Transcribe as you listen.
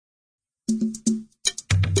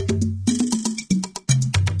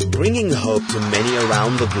bringing hope to many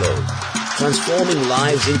around the globe, transforming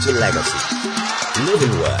lives into legacy.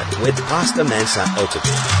 Living Word with Pastor Mensa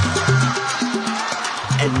Otabil.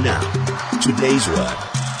 And now, today's word.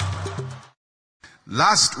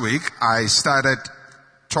 Last week, I started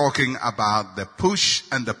talking about the push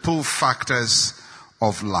and the pull factors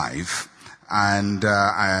of life. And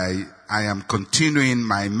I am continuing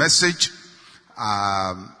my message.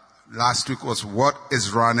 Last week was what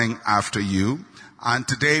is running after you. And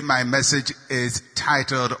today my message is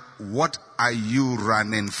titled, what are you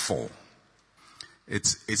running for? It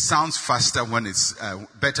sounds faster when it's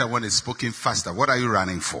better when it's spoken faster. What are you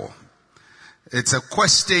running for? It's a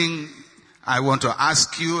question I want to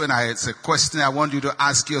ask you, and it's a question I want you to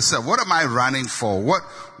ask yourself. What am I running for? What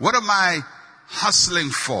am I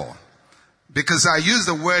hustling for? Because I use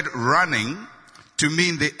the word running to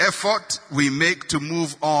mean the effort we make to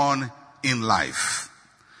move on in life.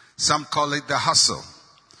 Some call it the hustle.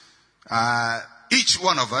 Each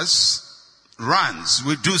one of us runs.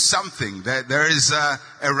 We do something. There is a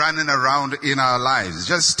running around in our lives.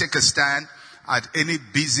 Just take a stand at any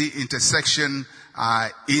busy intersection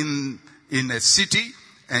in a city,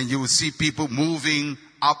 and you will see people moving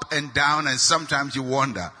up and down, and sometimes you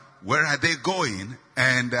wonder, where are they going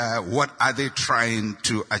and what are they trying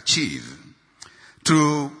to achieve?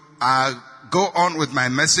 To go on with my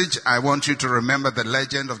message, I want you to remember the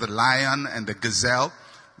legend of the lion and the gazelle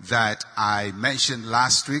that I mentioned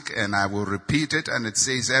last week, and I will repeat it. And it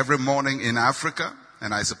says every morning in Africa,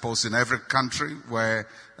 and I suppose in every country where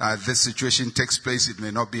this situation takes place, it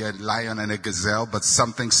may not be a lion and a gazelle, but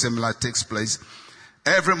something similar takes place.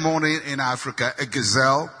 Every morning in Africa, a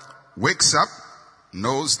gazelle wakes up,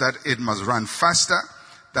 knows that it must run faster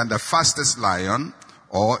than the fastest lion,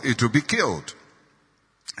 or it will be killed.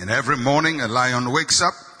 And every morning a lion wakes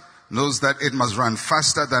up, knows that it must run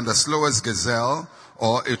faster than the slowest gazelle,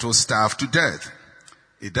 or it will starve to death.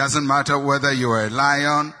 It doesn't matter whether you are a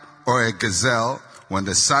lion or a gazelle, when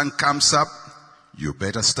the sun comes up, you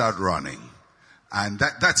better start running. And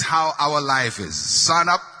that's how our life is. Sun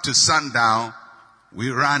up to sundown,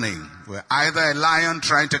 we're running. We're either a lion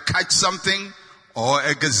trying to catch something, or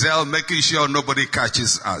a gazelle making sure nobody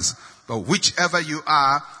catches us. But whichever you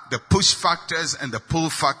are, the push factors and the pull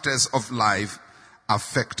factors of life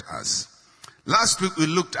affect us. Last week we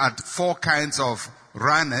looked at 4 kinds of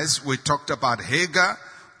runners. We talked about Hagar,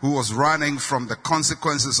 who was running from the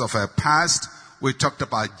consequences of her past. We talked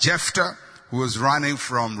about Jephthah, who was running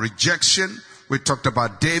from rejection. We talked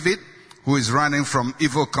about David, who is running from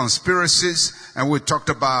evil conspiracies. And we talked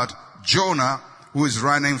about Jonah, who is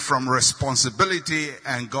running from responsibility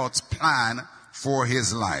and God's plan for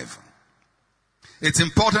his life. It's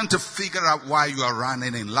important to figure out why you are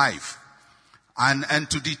running in life, and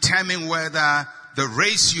to determine whether the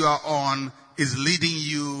race you are on is leading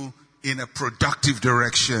you in a productive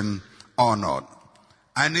direction or not.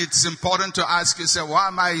 And it's important to ask yourself, why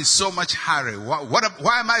am I in so much hurry?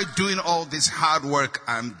 Why am I doing all this hard work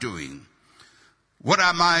I'm doing? What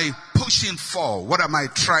am I pushing for? What am I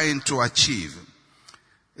trying to achieve?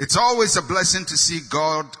 It's always a blessing to see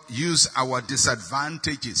God use our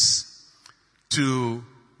disadvantages to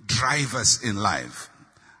drive us in life.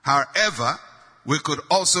 However, we could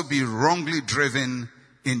also be wrongly driven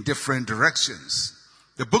in different directions.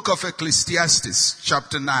 The book of Ecclesiastes,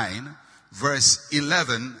 chapter 9, verse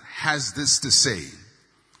 11, has this to say.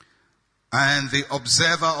 And the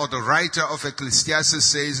observer or the writer of Ecclesiastes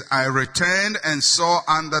says, I returned and saw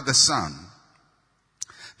under the sun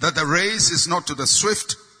that the race is not to the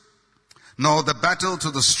swift, nor the battle to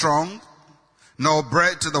the strong, nor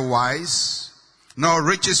bread to the wise, nor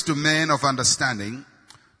riches to men of understanding,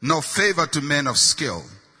 nor favor to men of skill,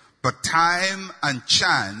 but time and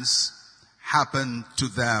chance happen to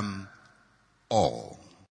them all.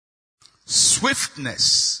 Swiftness,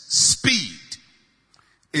 speed,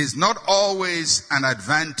 is not always an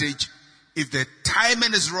advantage if the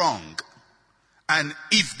timing is wrong and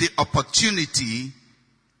if the opportunity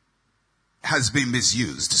has been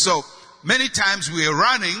misused. So many times we are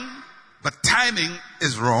running, but timing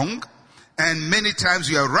is wrong. And many times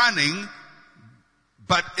we are running,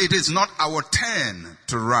 but it is not our turn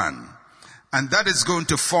to run. And that is going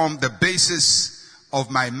to form the basis of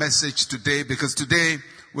my message today, because today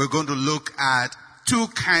we're going to look at 2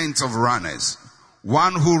 kinds of runners.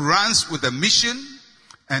 One who runs with a mission,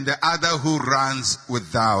 and the other who runs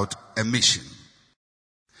without a mission.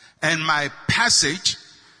 And my passage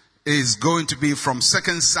is going to be from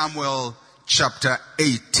 2 Samuel chapter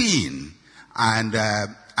 18. And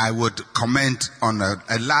I would comment on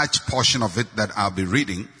a large portion of it that I'll be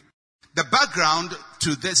reading. The background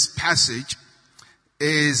to this passage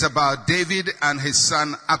is about David and his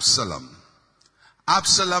son Absalom.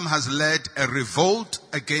 Absalom has led a revolt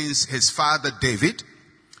against his father David,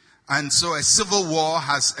 and so a civil war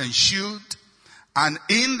has ensued. And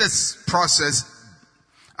in this process,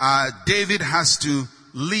 David has to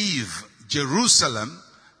leave Jerusalem,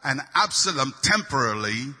 and Absalom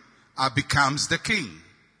temporarily becomes the king.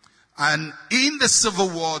 And in the civil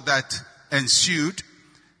war that ensued,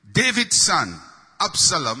 David's son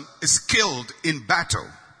Absalom is killed in battle.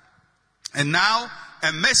 And now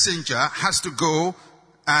a messenger has to go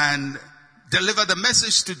and deliver the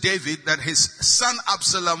message to David that his son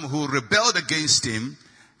Absalom, who rebelled against him,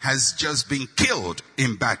 has just been killed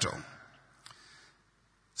in battle.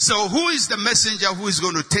 So who is the messenger who is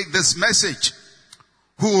going to take this message?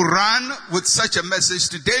 Who ran with such a message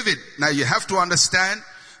to David? Now you have to understand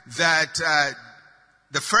that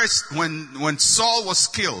when Saul was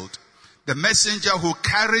killed, the messenger who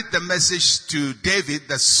carried the message to David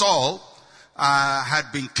that Saul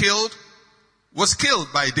had been killed was killed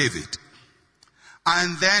by David.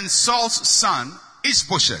 And then Saul's son,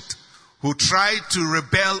 Ishbosheth, who tried to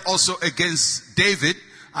rebel also against David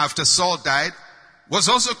after Saul died, was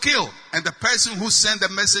also killed. And the person who sent the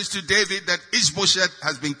message to David that Ishbosheth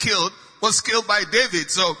has been killed was killed by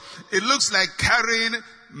David. So it looks like carrying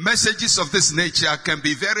messages of this nature can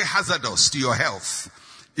be very hazardous to your health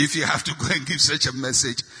if you have to go and give such a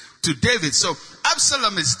message to David. So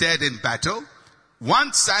Absalom is dead in battle.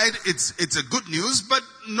 One side, it's a good news, but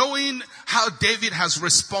knowing how David has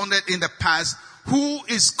responded in the past, who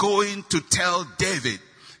is going to tell David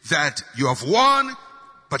that you have won,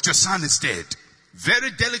 but your son is dead?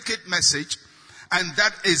 Very delicate message, and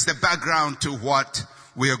that is the background to what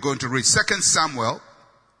we are going to read. 2 Samuel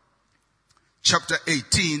chapter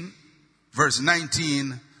 18, verse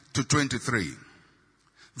 19 to 23.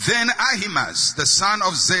 Then Ahimaaz, the son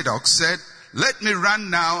of Zadok, said, "Let me run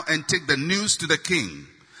now and take the news to the king,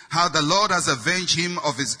 how the Lord has avenged him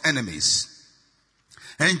of his enemies."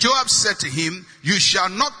 And Joab said to him, "You shall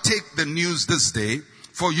not take the news this day,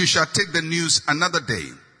 for you shall take the news another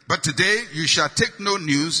day. But today you shall take no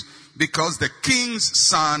news, because the king's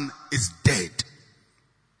son is dead."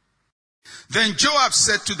 Then Joab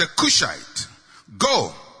said to the Cushite,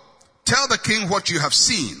 "Go, tell the king what you have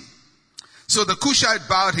seen." So the Cushite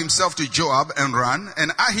bowed himself to Joab and ran.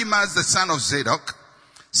 And Ahimaaz, the son of Zadok,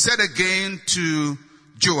 said again to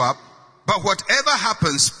Joab, "But whatever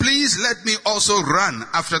happens, please let me also run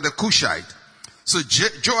after the Cushite." So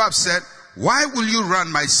Joab said, "Why will you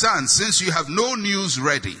run, my son, since you have no news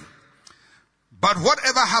ready?" "But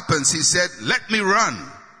whatever happens," he said, "let me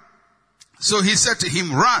run." So he said to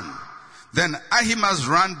him, "Run." Then Ahimaaz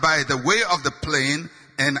ran by the way of the plain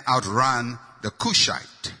and outran the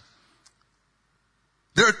Cushite.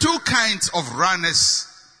 There are two kinds of runners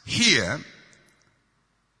here.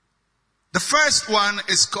 The first one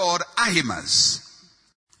is called Ahimaaz.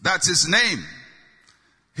 That's his name.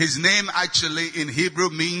 His name actually in Hebrew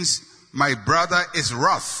means my brother is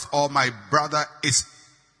wrath, or my brother is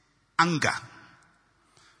anger.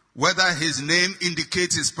 Whether his name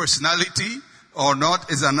indicates his personality or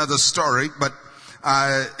not is another story, but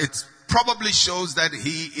it probably shows that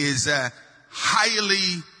he is a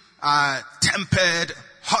highly tempered,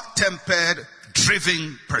 hot-tempered,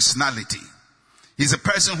 driven personality. He's a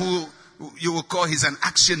person who you will call he's an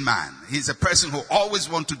action man. He's a person who always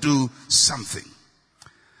wants to do something.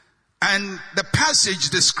 And the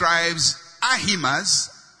passage describes Ahimaaz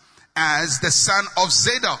as the son of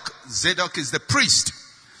Zadok. Zadok is the priest.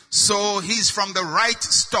 So he's from the right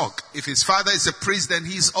stock. If his father is a priest, then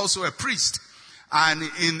he's also a priest. And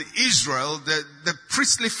in Israel, the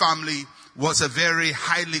priestly family was a very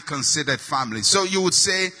highly considered family. So you would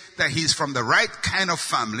say that he's from the right kind of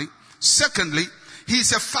family. Secondly,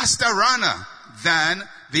 he's a faster runner than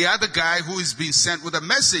the other guy who is being sent with a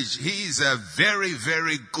message. He's a very,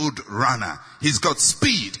 very good runner. He's got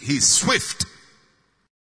speed. He's swift.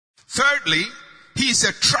 Thirdly, he's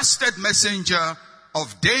a trusted messenger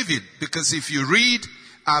of David, because if you read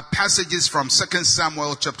passages from 2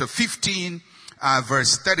 Samuel chapter 15,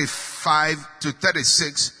 verse 35 to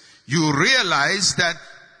 36, you realize that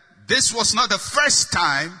this was not the first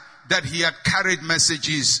time that he had carried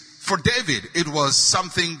messages for David. It was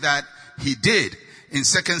something that he did. In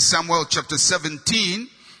 2 Samuel chapter 17,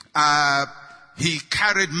 he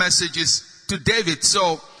carried messages to David.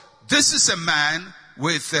 So this is a man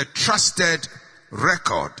with a trusted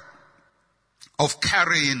record of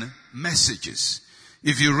carrying messages.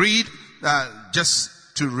 If you read, just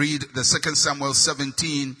to read the 2 Samuel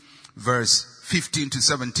 17, verse 15 to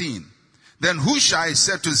 17. Then Hushai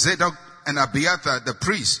said to Zadok and Abiathar the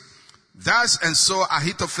priest, Thus and so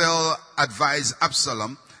Ahithophel advised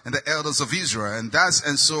Absalom and the elders of Israel, and thus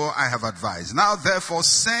and so I have advised. Now therefore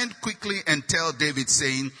send quickly and tell David,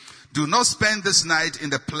 saying, do not spend this night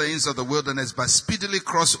in the plains of the wilderness, but speedily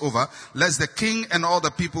cross over, lest the king and all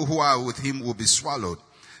the people who are with him will be swallowed.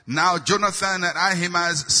 Now Jonathan and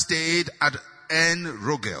Ahimaaz stayed at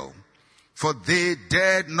En-Rogel, for they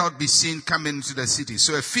dared not be seen coming into the city.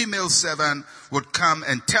 So a female servant would come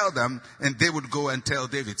and tell them, and they would go and tell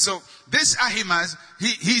David. So this Ahimaaz,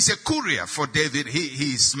 he's a courier for David.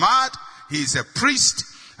 He's smart. He's a priest.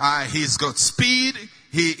 He's got speed.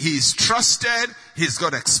 He's trusted. He's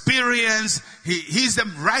got experience. He's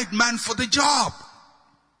the right man for the job.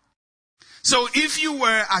 So if you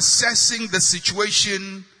were assessing the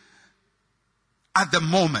situation at the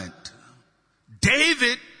moment,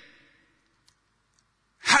 David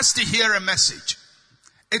has to hear a message.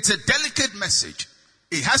 It's a delicate message.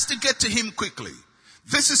 It has to get to him quickly.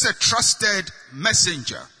 This is a trusted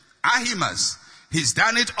messenger. Ahimaaz, he's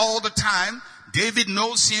done it all the time. David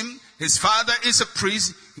knows him. His father is a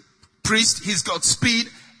priest. He's got speed.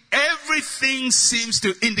 Everything seems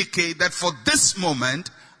to indicate that for this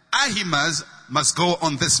moment, Ahimaaz must go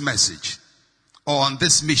on this message or on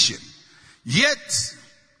this mission. Yet,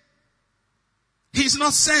 he's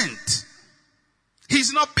not sent.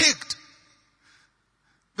 He's not picked.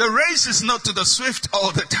 The race is not to the swift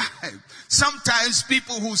all the time. Sometimes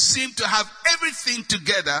people who seem to have everything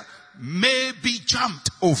together may be jumped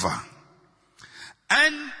over.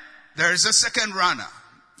 And there is a second runner.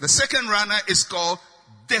 The second runner is called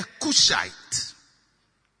the Cushite.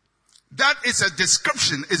 That is a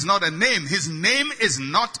description, is not a name. His name is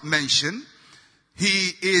not mentioned.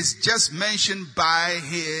 He is just mentioned by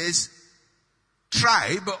his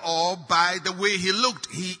tribe or by the way he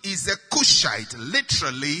looked. He is a Cushite.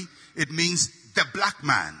 Literally, it means the black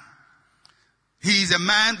man. He is a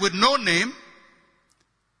man with no name.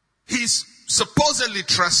 He's supposedly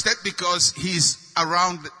trusted because he's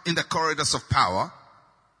around in the corridors of power.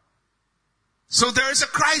 So there is a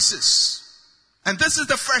crisis. And this is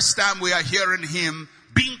the first time we are hearing him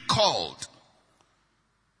being called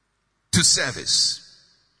to service.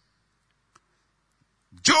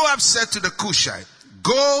 Joab said to the Cushite,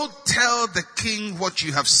 go tell the king what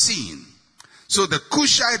you have seen. So the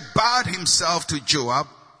Cushite bowed himself to Joab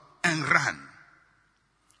and ran.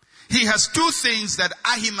 He has two things that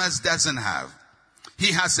Ahimaaz doesn't have.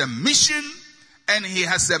 He has a mission and he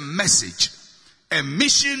has a message. A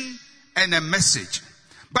mission and a message.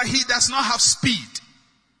 But he does not have speed.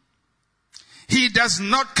 He does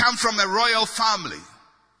not come from a royal family.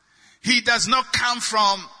 He does not come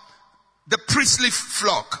from the priestly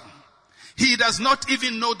flock. He does not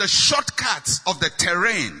even know the shortcuts of the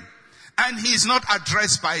terrain. And he is not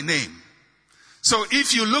addressed by name. So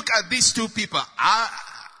if you look at these two people,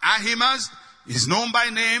 Ahimaaz is known by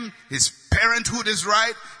name. His parenthood is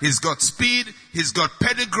right. He's got speed. He's got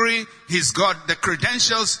pedigree. He's got the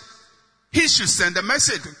credentials. He should send a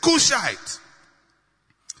message. Cushite.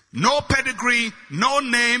 No pedigree, no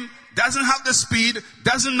name, doesn't have the speed,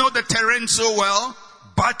 doesn't know the terrain so well,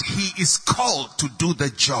 but he is called to do the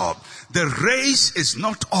job. The race is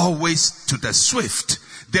not always to the swift.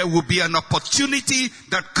 There will be an opportunity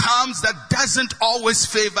that comes that doesn't always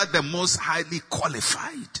favor the most highly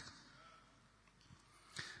qualified.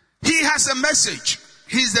 He has a message.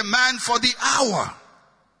 He's the man for the hour.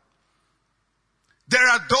 There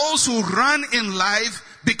are those who run in life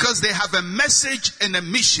because they have a message and a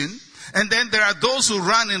mission. And then there are those who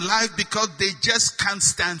run in life because they just can't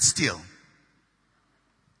stand still.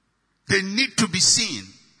 They need to be seen.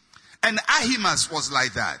 And Ahimaaz was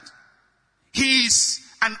like that. He's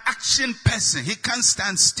an action person. He can't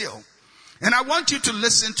stand still. And I want you to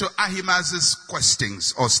listen to Ahimaaz's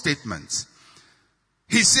questions or statements.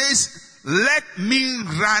 He says, let me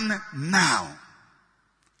run now.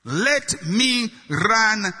 Let me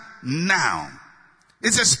run now.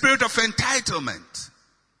 It's a spirit of entitlement.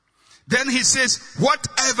 Then he says,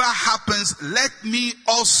 whatever happens, let me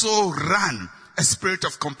also run. A spirit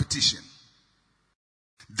of competition.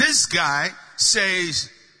 This guy says,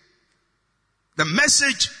 the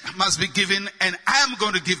message must be given and I am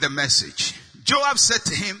going to give the message. Joab said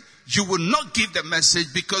to him, you will not give the message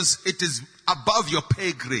because it is above your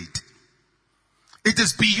pay grade. It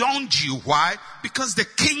is beyond you. Why? Because the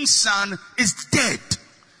king's son is dead.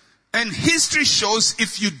 And history shows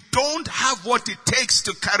if you don't have what it takes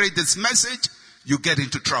to carry this message, you get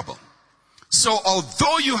into trouble. So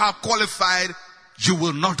although you have qualified, you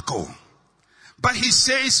will not go. But he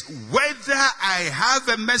says, whether I have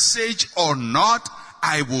a message or not,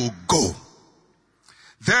 I will go.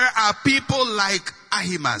 There are people like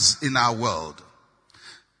Ahimaaz in our world.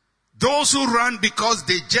 Those who run because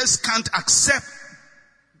they just can't accept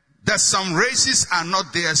that some races are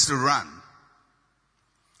not theirs to run.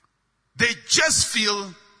 They just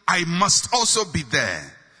feel, I must also be there.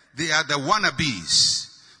 They are the wannabes.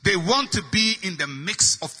 They want to be in the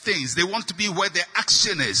mix of things. They want to be where the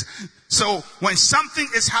action is. So when something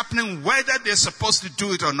is happening, whether they're supposed to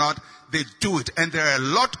do it or not, they do it. And there are a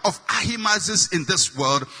lot of Ahimazes in this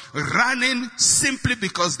world running simply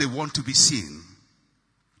because they want to be seen.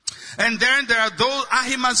 And then there are those,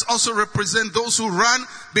 Ahimaz also represent those who run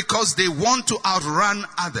because they want to outrun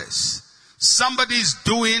others. Somebody is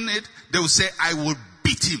doing it, they will say, I will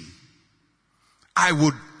beat him. I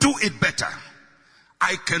will do it better.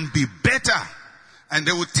 I can be better. And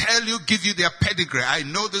they will tell you, give you their pedigree. I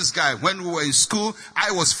know this guy. When we were in school,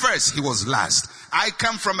 I was first, he was last. I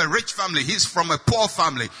come from a rich family, he's from a poor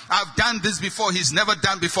family. I've done this before, he's never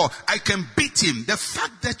done before. I can beat him. The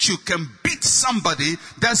fact that you can beat somebody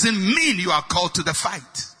doesn't mean you are called to the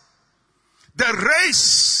fight. The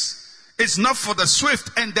race is not for the swift,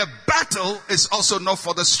 and the battle is also not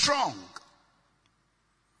for the strong.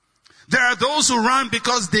 There are those who run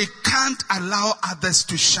because they can't allow others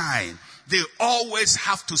to shine. They always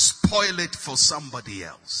have to spoil it for somebody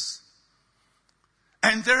else.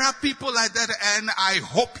 And there are people like that, and I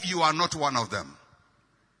hope you are not one of them.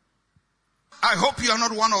 I hope you are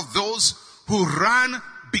not one of those who run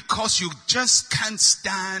because you just can't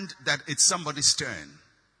stand that it's somebody's turn.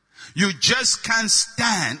 You just can't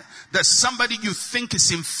stand that somebody you think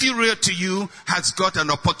is inferior to you has got an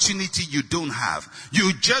opportunity you don't have.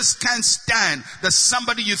 You just can't stand that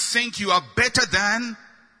somebody you think you are better than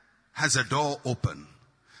has a door open.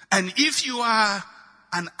 And if you are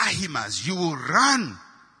an Ahimaz, you will run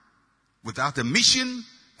without a mission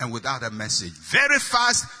and without a message. Very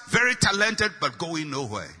fast, very talented, but going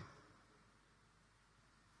nowhere.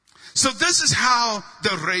 So this is how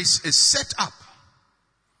the race is set up.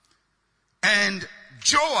 And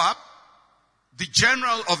Joab, the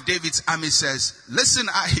general of David's army, says, listen,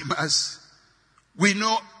 Ahimaz, we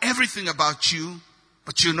know everything about you,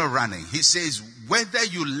 but you're not running. He says, whether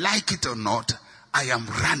you like it or not, I am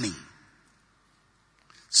running.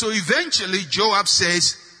 So eventually Joab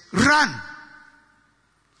says, run.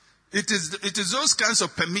 It is those kinds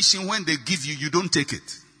of permission when they give you, you don't take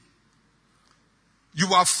it. You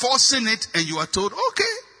are forcing it and you are told, okay,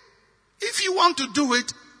 if you want to do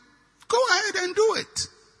it, go ahead and do it.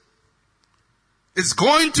 It's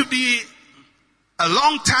going to be a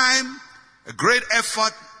long time, a great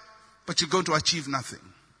effort, but you're going to achieve nothing.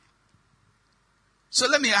 So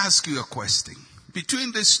let me ask you a question.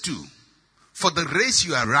 Between these two, for the race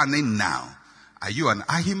you are running now, are you an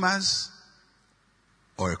Ahimaz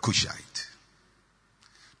or a Cushite?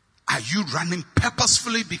 Are you running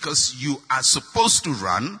purposefully because you are supposed to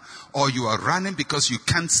run, or you are running because you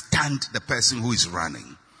can't stand the person who is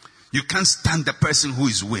running? You can't stand the person who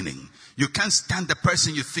is winning. You can't stand the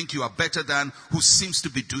person you think you are better than, who seems to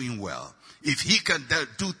be doing well. If he can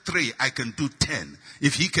do 3, I can do 10.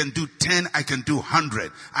 If he can do 10, I can do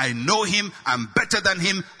 100. I know him, I'm better than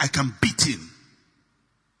him, I can beat him.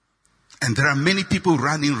 And there are many people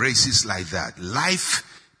running races like that. Life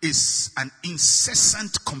is an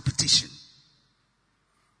incessant competition.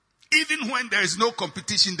 Even when there is no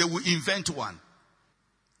competition, they will invent one.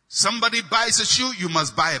 Somebody buys a shoe, you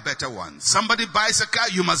must buy a better one. Somebody buys a car,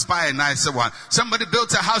 you must buy a nicer one. Somebody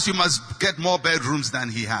builds a house, you must get more bedrooms than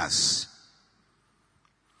he has.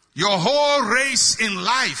 Your whole race in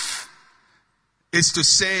life is to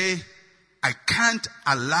say, I can't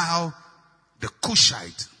allow the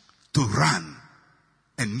Cushite to run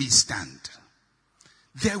and me stand.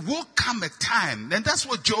 There will come a time, and that's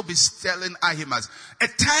what Job is telling Ahimaz. A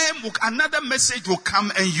time, another message will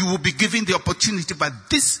come and you will be given the opportunity, but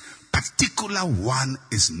this particular one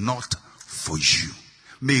is not for you.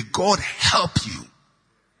 May God help you.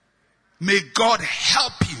 May God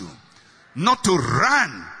help you not to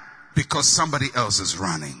run because somebody else is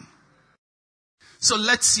running. So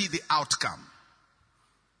let's see the outcome.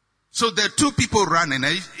 So there are two people running.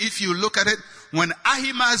 If you look at it, when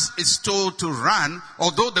Ahimaz is told to run,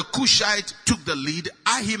 although the Cushite took the lead,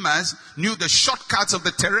 Ahimaz knew the shortcuts of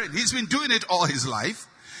the terrain. He's been doing it all his life.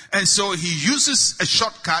 And so he uses a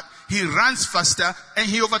shortcut, he runs faster, and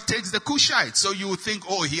he overtakes the Cushite. So you would think,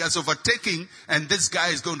 oh, he has overtaken, and this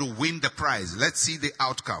guy is going to win the prize. Let's see the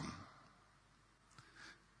outcome.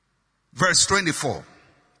 Verse 24.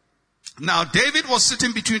 Now David was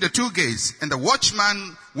sitting between the two gates, and the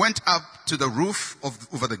watchman went up to the roof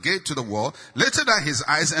over the gate to the wall, lifted up his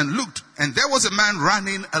eyes and looked, and there was a man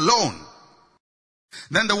running alone.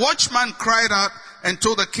 Then the watchman cried out and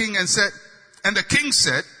told the king and the king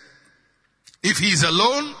said, If he is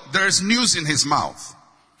alone, there is news in his mouth.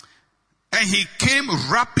 And he came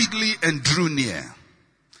rapidly and drew near.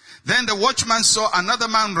 Then the watchman saw another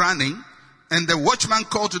man running, and the watchman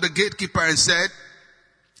called to the gatekeeper and said,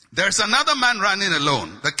 there's another man running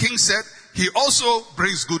alone. The king said, he also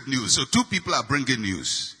brings good news. So two people are bringing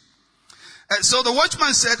news. So the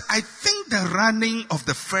watchman said, I think the running of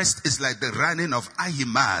the first is like the running of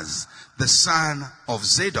Ahimaaz, the son of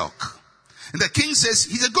Zadok. And the king says,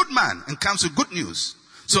 he's a good man and comes with good news.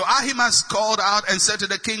 So Ahimaaz called out and said to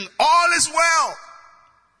the king, all is well.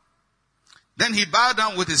 Then he bowed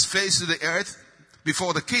down with his face to the earth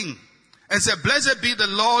before the king and said, blessed be the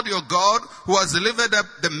Lord your God, who has delivered up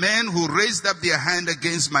the men who raised up their hand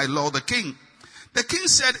against my lord the king. The king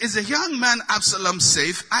said, is the young man Absalom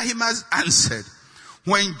safe? Ahimaaz answered,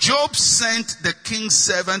 when Joab sent the king's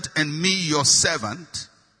servant and me your servant,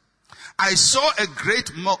 I saw a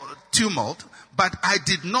great tumult, but I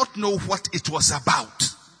did not know what it was about.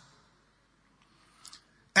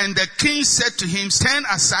 And the king said to him, stand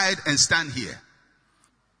aside and stand here.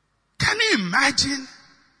 Can you imagine?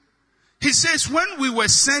 He says, when we were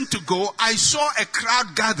sent to go, I saw a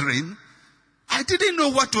crowd gathering. I didn't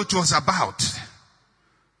know what it was about,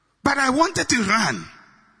 but I wanted to run.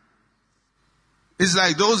 It's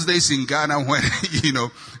like those days in Ghana when,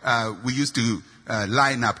 we used to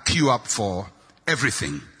queue up for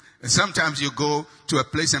everything. And sometimes you go to a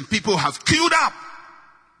place and people have queued up.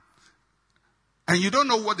 And you don't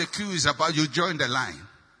know what the queue is about. You join the line.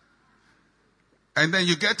 And then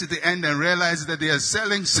you get to the end and realize that they are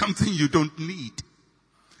selling something you don't need.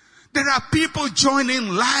 There are people joining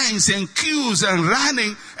lines and queues and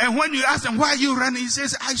running. And when you ask them, why are you running? He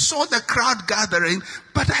says, I saw the crowd gathering,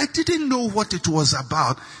 but I didn't know what it was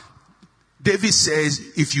about. David says,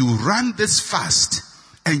 if you run this fast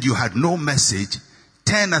and you had no message,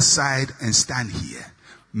 turn aside and stand here.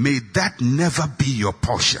 May that never be your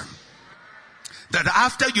portion. That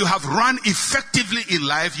after you have run effectively in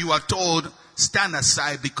life, you are told, stand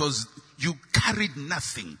aside because you carried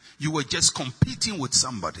nothing. You were just competing with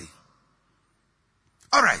somebody.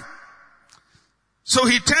 All right. So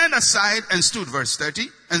he turned aside and stood, verse 30,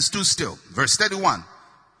 and stood still. Verse 31.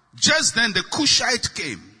 Just then the Cushite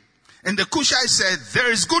came. And the Cushite said,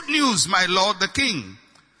 there is good news, my lord the king.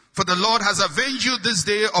 For the Lord has avenged you this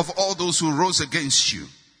day of all those who rose against you.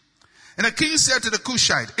 And the king said to the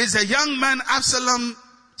Cushite, is the young man Absalom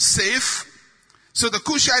safe? So the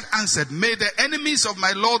Cushite answered, may the enemies of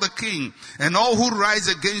my lord the king and all who rise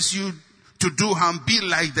against you to do harm be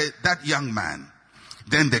like that young man.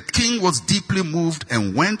 Then the king was deeply moved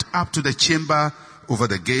and went up to the chamber over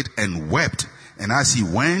the gate and wept. And as he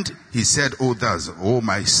went, he said, oh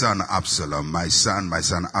my son Absalom, my son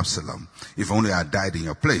Absalom, if only I died in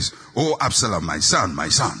your place. Oh Absalom, my son.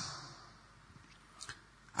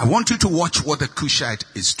 I want you to watch what the Cushite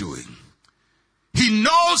is doing. He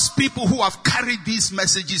knows people who have carried these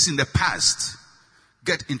messages in the past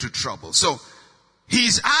get into trouble. So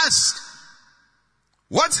he's asked,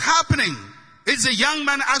 what's happening? Is the young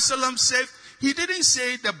man Absalom safe? He didn't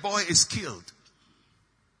say the boy is killed.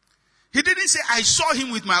 He didn't say, I saw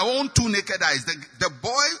him with my own two naked eyes. The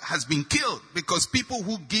boy has been killed because people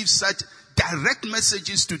who give such direct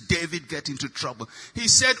messages to David get into trouble. He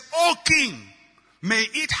said, O king, may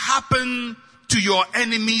it happen to your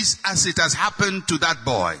enemies as it has happened to that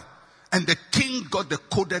boy. And the king got the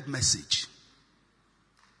coded message.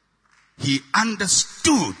 He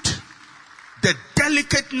understood the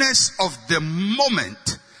delicateness of the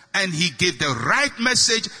moment, and he gave the right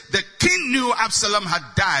message. The king knew Absalom had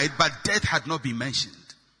died, but death had not been mentioned.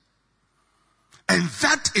 And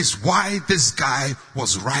that is why this guy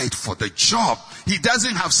was right for the job. He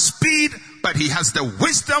doesn't have speed, but he has the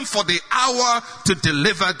wisdom for the hour to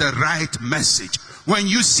deliver the right message. When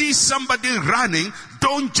you see somebody running,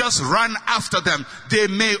 don't just run after them. They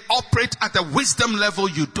may operate at a wisdom level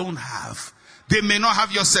you don't have. They may not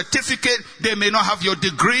have your certificate. They may not have your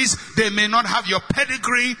degrees. They may not have your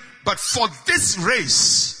pedigree. But for this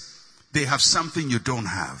race, they have something you don't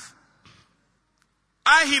have.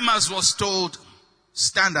 Ahimaaz was told,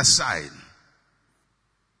 stand aside.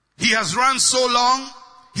 He has run so long.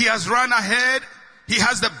 He has run ahead. He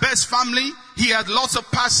has the best family. He had lots of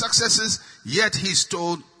past successes. Yet he's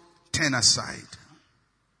told, turn aside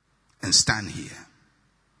and stand here.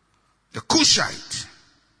 The Cushite,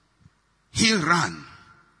 he ran.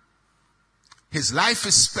 His life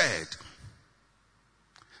is spared.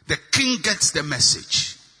 The king gets the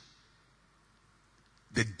message.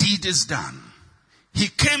 The deed is done. He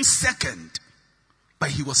came second, but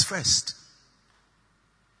he was first.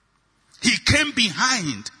 He came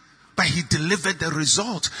behind, but he delivered the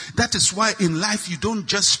result. That is why in life you don't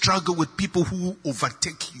just struggle with people who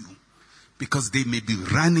overtake you, because they may be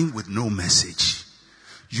running with no message.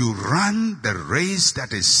 You run the race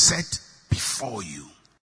that is set before you,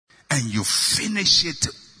 and you finish it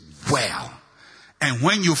well. And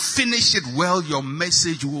when you finish it well, your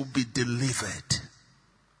message will be delivered.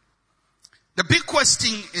 The big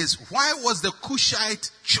question is, why was the Cushite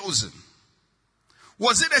chosen?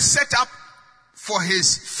 Was it a setup for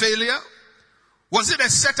his failure? Was it a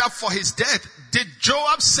setup for his death? Did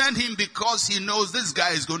Joab send him because he knows this guy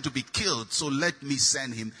is going to be killed, so let me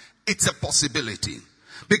send him? It's a possibility.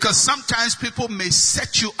 Because sometimes people may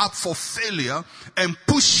set you up for failure and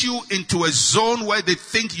push you into a zone where they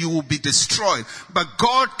think you will be destroyed. But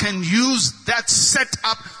God can use that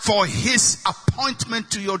setup for his appointment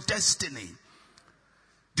to your destiny.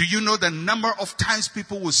 Do you know the number of times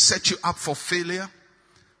people will set you up for failure?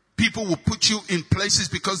 People will put you in places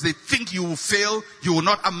because they think you will fail. You will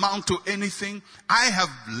not amount to anything. I have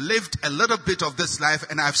lived a little bit of this life,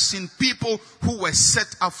 and I've seen people who were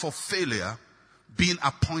set up for failure being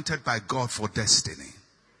appointed by God for destiny.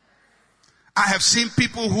 I have seen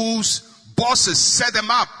people whose bosses set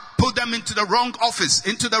them up, put them into the wrong office,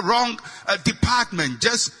 into the wrong department,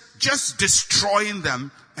 just destroying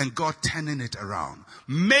them, and God turning it around.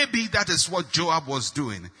 Maybe that is what Joab was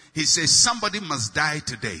doing. He says, somebody must die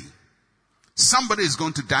today. Somebody is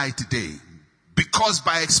going to die today. Because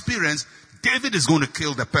by experience, David is going to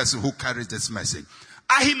kill the person who carries this message.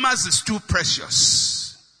 Ahimaaz is too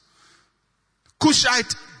precious.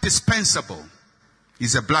 Cushite, dispensable.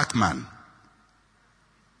 He's a black man.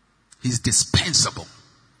 He's dispensable.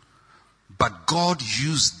 But God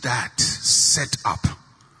used that set up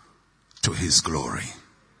to his glory.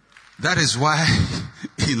 That is why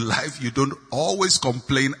in life you don't always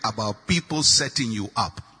complain about people setting you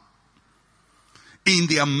up. In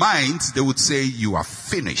their minds, they would say, you are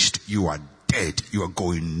finished. You are dead. You are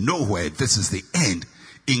going nowhere. This is the end.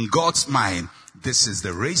 In God's mind, this is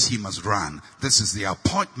the race he must run. This is the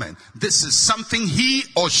appointment. This is something he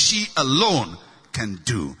or she alone can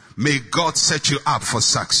do. May God set you up for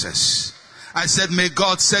success. I said, may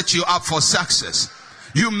God set you up for success.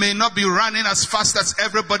 You may not be running as fast as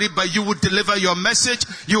everybody, but you will deliver your message.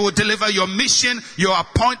 You will deliver your mission, your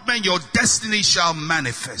appointment, your destiny shall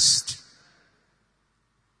manifest.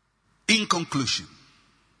 In conclusion,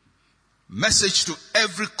 message to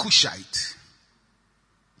every Cushite.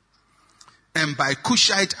 And by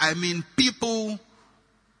Cushite, I mean people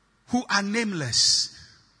who are nameless.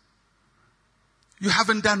 You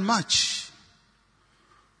haven't done much.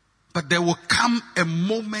 But there will come a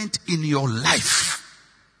moment in your life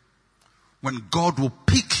when God will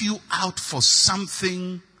pick you out for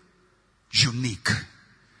something unique.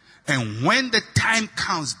 And when the time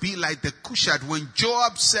comes, be like the Cushite. When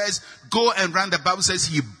Joab says, go and run, the Bible says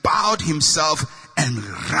he bowed himself and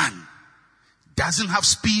ran. Doesn't have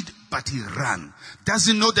speed, but he ran.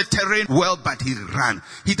 Doesn't know the terrain well, but he ran.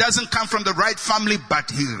 He doesn't come from the right family, but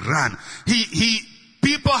he ran.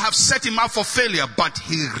 People have set him up for failure, but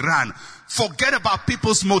he ran. Forget about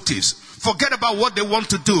people's motives. Forget about what they want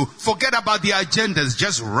to do. Forget about the agendas.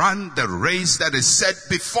 Just run the race that is set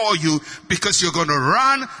before you, because you're going to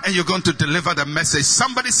run and you're going to deliver the message.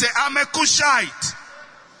 Somebody say, I'm a Cushite.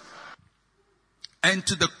 And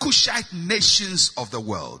to the Cushite nations of the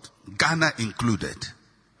world, Ghana included,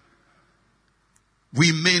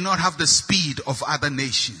 we may not have the speed of other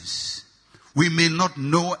nations. We may not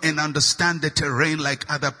know and understand the terrain like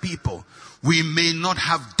other people. We may not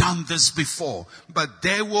have done this before, but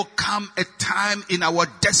there will come a time in our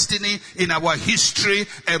destiny, in our history,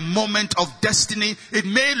 a moment of destiny. It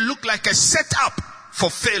may look like a setup for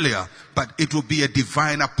failure, but it will be a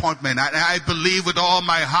divine appointment. And I believe with all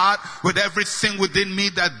my heart, with everything within me,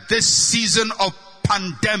 that this season of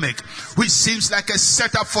pandemic, which seems like a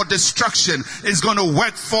setup for destruction, is going to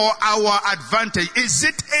work for our advantage. Is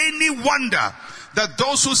it any wonder that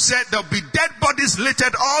those who said there'll be dead bodies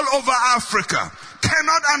littered all over Africa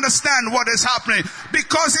cannot understand what is happening?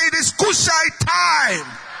 Because it is Cushite time.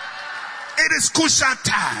 It is Cushite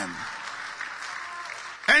time.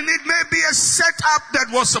 And it may be a setup that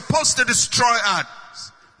was supposed to destroy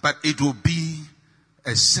us, but it will be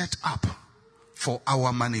a setup for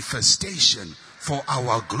our manifestation, for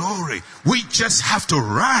our glory. We just have to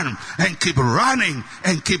run and keep running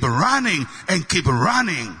and keep running and keep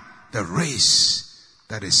running the race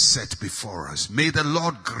that is set before us. May the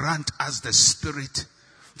Lord grant us the spirit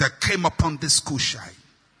that came upon this Cushite,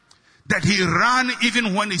 that he ran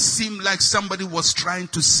even when it seemed like somebody was trying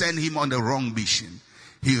to send him on the wrong mission.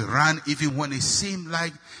 He ran even when it seemed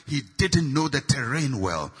like he didn't know the terrain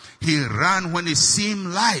well. He ran when it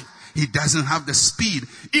seemed like He doesn't have the speed.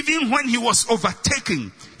 Even when he was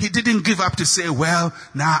overtaken, he didn't give up to say, well,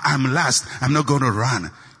 now I'm last. I'm not going to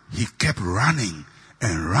run. He kept running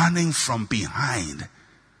and running from behind.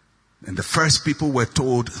 And the first people were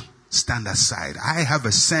told, stand aside. I have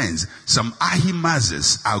a sense some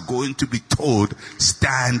Ahimazes are going to be told,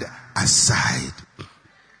 stand aside.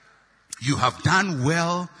 You have done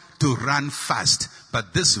well to run fast,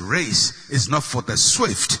 but this race is not for the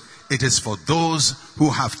swift. It is for those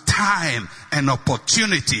who have time and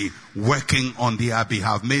opportunity working on their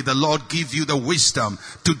behalf. May the Lord give you the wisdom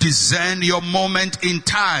to discern your moment in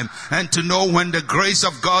time and to know when the grace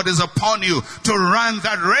of God is upon you to run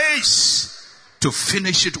that race, to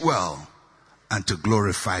finish it well, and to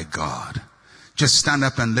glorify God. Just stand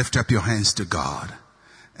up and lift up your hands to God.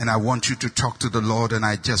 And I want you to talk to the Lord, and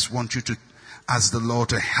I just want you to ask the Lord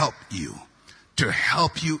to help you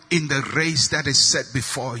in the race that is set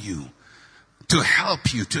before you. To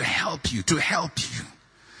help you.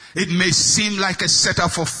 It may seem like a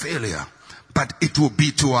setup for failure, but it will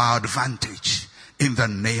be to our advantage in the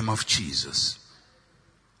name of Jesus.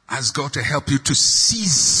 Ask God to help you to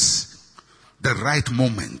seize the right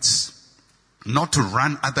moments, not to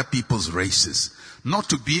run other people's races, not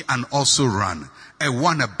to be an also run, a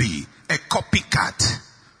wannabe, a copycat,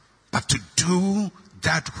 but to do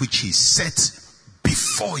that which He set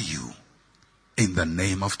before you in the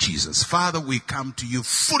name of Jesus. Father, we come to you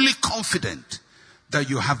fully confident that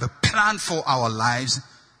you have a plan for our lives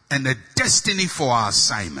and a destiny for our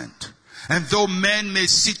assignment. And though men may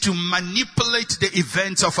seek to manipulate the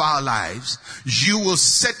events of our lives, you will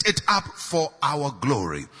set it up for our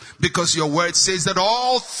glory. Because your word says that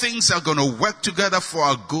all things are going to work together for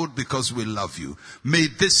our good because we love you. May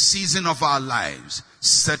this season of our lives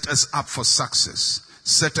set us up for success.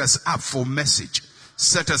 Set us up for message.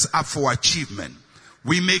 Set us up for achievement.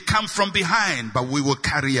 We may come from behind, but we will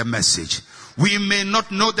carry a message. We may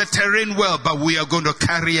not know the terrain well, but we are going to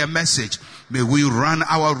carry a message. May we run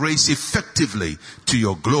our race effectively to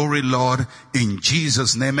your glory, Lord, in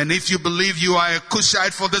Jesus' name. And if you believe you are a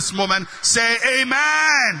Cushite for this moment, say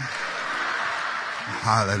amen.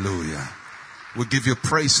 Hallelujah. We give you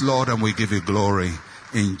praise, Lord, and we give you glory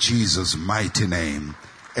in Jesus' mighty name.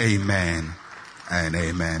 Amen and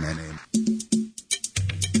amen and amen.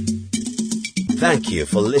 Thank you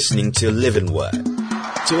for listening to Living Word.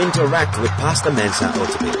 To interact with Pastor Mensa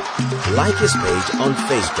Otabil, like his page on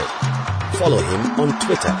Facebook. Follow him on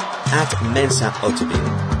Twitter @Mensa Otabil.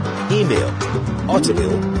 Email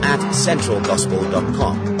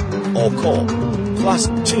otabil@centralgospel.com or call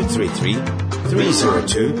 +233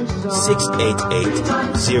 302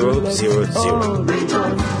 688 000.